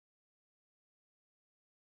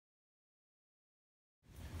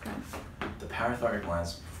parathyroid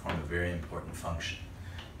glands perform a very important function.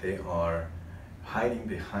 They are hiding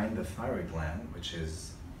behind the thyroid gland, which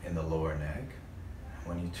is in the lower neck.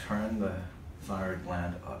 When you turn the thyroid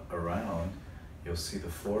gland around, you'll see the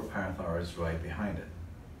 4 parathyroids right behind it.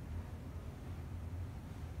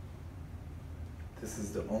 This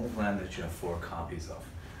is the only gland that you have 4 copies of.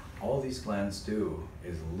 All these glands do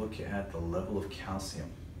is look at the level of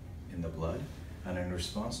calcium in the blood, and in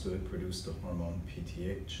response to it, produce the hormone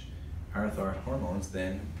PTH. Parathyroid hormones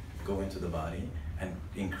then go into the body and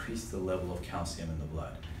increase the level of calcium in the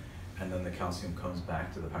blood. And then the calcium comes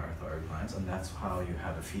back to the parathyroid glands, and that's how you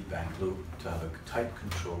have a feedback loop to have a tight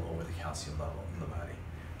control over the calcium level in the body.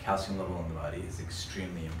 Calcium level in the body is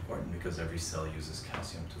extremely important because every cell uses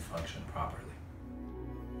calcium to function properly.